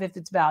you have if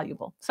it's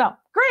valuable. So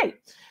great.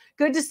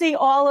 Good to see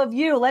all of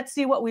you. Let's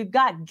see what we've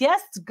got.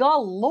 Guests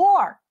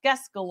galore.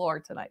 Guests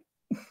galore tonight.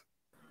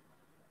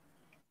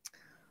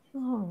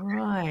 All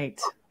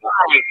right.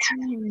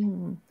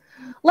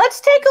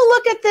 Let's take a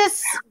look at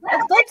this.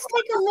 Let's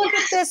take a look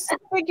at this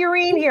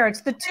figurine here.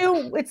 It's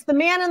the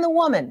man and the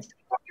woman.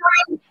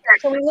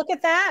 Can we look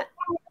at that?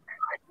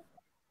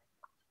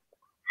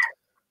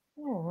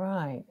 All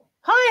right.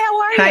 Hi,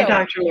 how are you? Hi,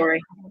 Dr.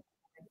 Lori.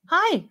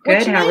 Hi.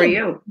 Good. How are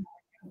you?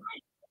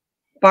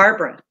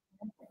 Barbara.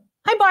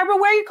 Hi, Barbara.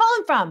 Where are you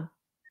calling from?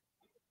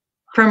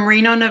 From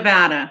Reno,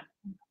 Nevada.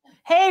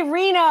 Hey,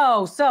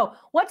 Reno. So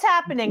what's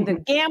happening? The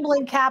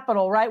gambling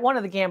capital, right? One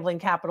of the gambling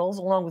capitals,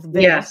 along with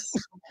Vegas. Yes.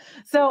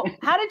 So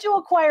how did you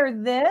acquire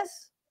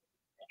this?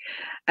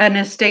 An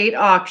estate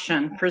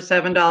auction for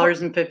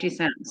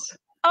 $7.50.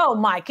 Oh,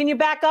 my. Can you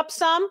back up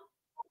some?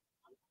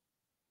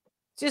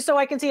 Just so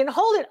I can see it.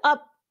 Hold it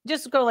up.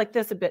 Just go like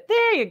this a bit.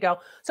 There you go.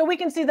 So we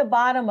can see the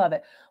bottom of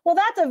it. Well,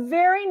 that's a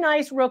very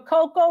nice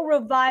Rococo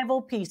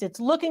revival piece.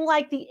 It's looking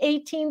like the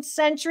 18th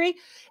century.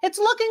 It's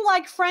looking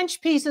like French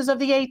pieces of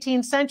the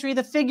 18th century.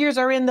 The figures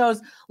are in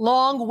those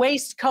long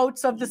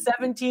waistcoats of the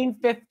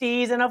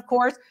 1750s. And of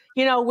course,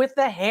 you know, with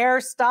the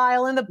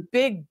hairstyle and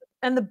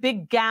the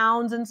big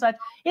gowns and such.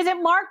 Is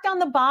it marked on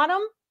the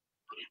bottom?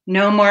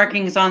 No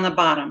markings on the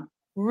bottom.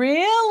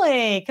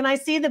 Really? Can I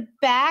see the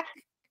back?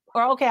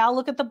 Or okay, I'll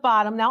look at the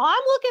bottom. Now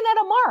I'm looking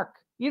at a mark.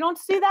 You don't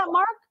see that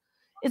mark?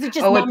 Is it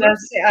just numbers? It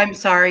does say, I'm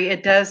sorry.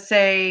 It does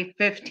say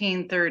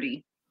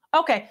 1530.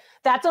 Okay,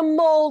 that's a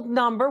mold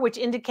number, which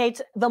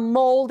indicates the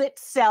mold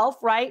itself,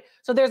 right?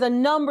 So there's a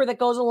number that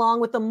goes along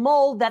with the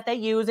mold that they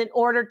use in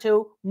order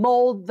to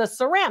mold the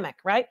ceramic,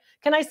 right?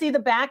 Can I see the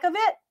back of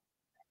it?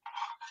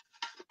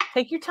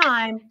 Take your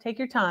time. Take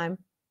your time.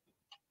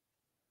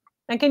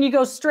 And can you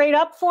go straight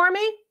up for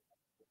me?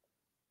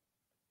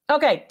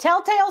 Okay,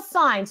 telltale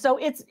sign. So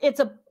it's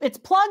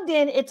plugged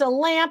in, it's a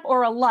lamp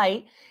or a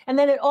light, and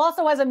then it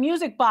also has a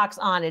music box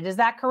on it. Is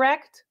that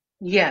correct?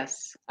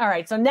 Yes. All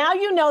right, so now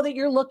you know that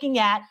you're looking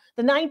at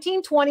the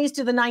 1920s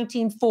to the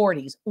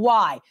 1940s.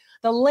 Why?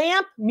 The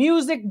lamp,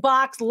 music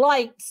box,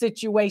 light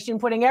situation,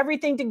 putting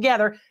everything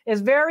together,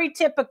 is very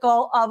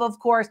typical of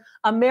course,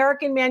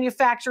 American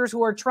manufacturers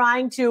who are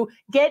trying to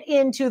get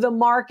into the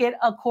market,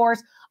 of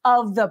course,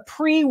 of the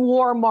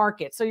pre-war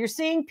market. So you're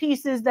seeing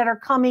pieces that are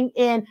coming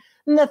in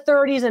the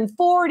 30s and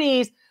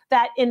 40s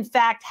that in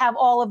fact have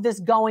all of this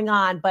going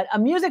on. But a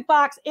music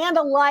box and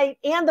a light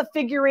and the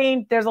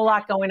figurine, there's a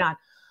lot going on.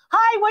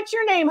 Hi, what's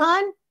your name,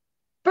 hon?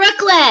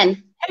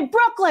 Brooklyn. Hey,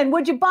 Brooklyn,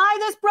 would you buy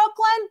this,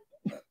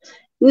 Brooklyn?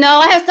 No,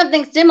 I have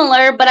something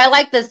similar, but I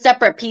like the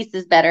separate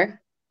pieces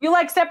better. You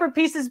like separate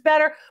pieces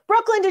better?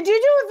 Brooklyn, did you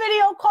do a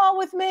video call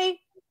with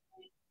me?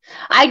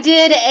 I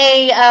did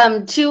a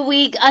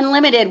 2-week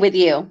unlimited with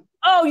you.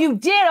 Oh, you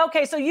did?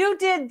 Okay, so you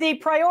did the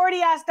Priority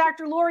Ask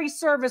Dr. Lori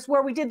service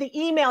where we did the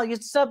email. You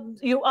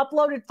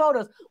uploaded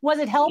photos. Was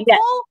it helpful? Yes.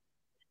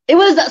 It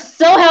was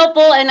so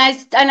helpful, and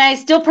I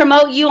still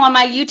promote you on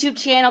my YouTube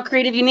channel,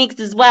 Creative Uniques,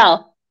 as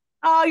well.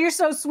 Oh, you're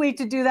so sweet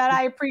to do that.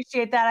 I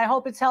appreciate that. I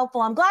hope it's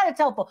helpful. I'm glad it's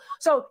helpful.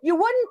 So you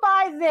wouldn't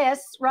buy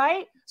this,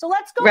 right? So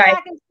let's go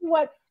back and see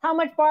how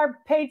much Barb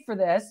paid for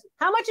this.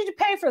 How much did you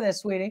pay for this,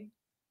 sweetie?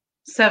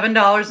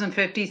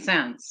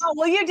 $7.50. Oh,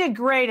 well, you did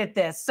great at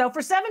this. So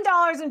for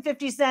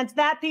 $7.50,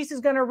 that piece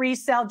is going to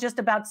resell just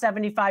about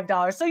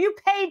 $75. So you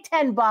paid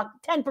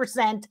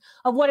 10%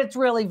 of what it's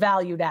really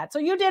valued at. So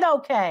you did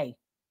okay.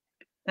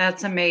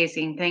 That's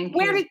amazing. Thank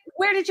you.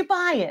 Where did you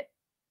buy it?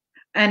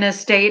 An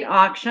estate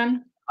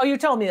auction. Oh, you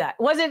told me that.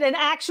 Was it an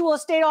actual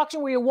estate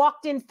auction where you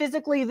walked in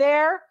physically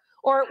there,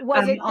 or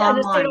was it an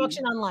estate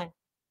auction online?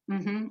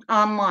 Mm-hmm.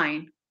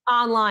 Online.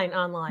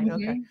 Online. Mm-hmm.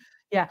 Okay.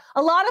 Yeah,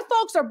 a lot of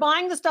folks are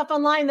buying the stuff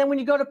online. Then when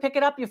you go to pick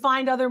it up, you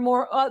find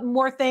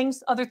more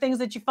things, other things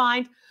that you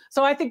find.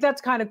 So I think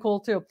that's kind of cool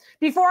too.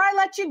 Before I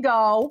let you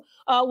go,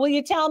 will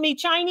you tell me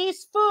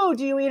Chinese food?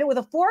 Do you eat it with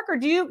a fork, or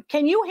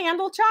can you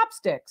handle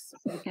chopsticks?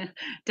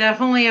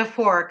 Definitely a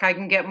fork. I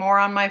can get more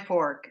on my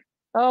fork.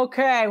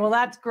 Okay, well,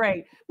 that's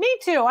great. Me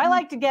too. I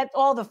like to get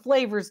all the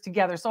flavors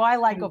together, so I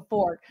like a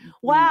fork.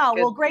 Wow.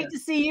 Well, great to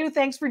see you.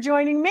 Thanks for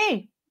joining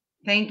me.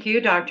 Thank you,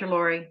 Dr.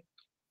 Lori.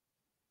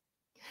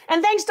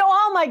 And thanks to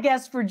all my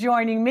guests for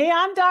joining me.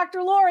 I'm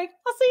Dr. Lori.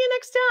 I'll see you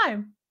next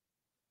time.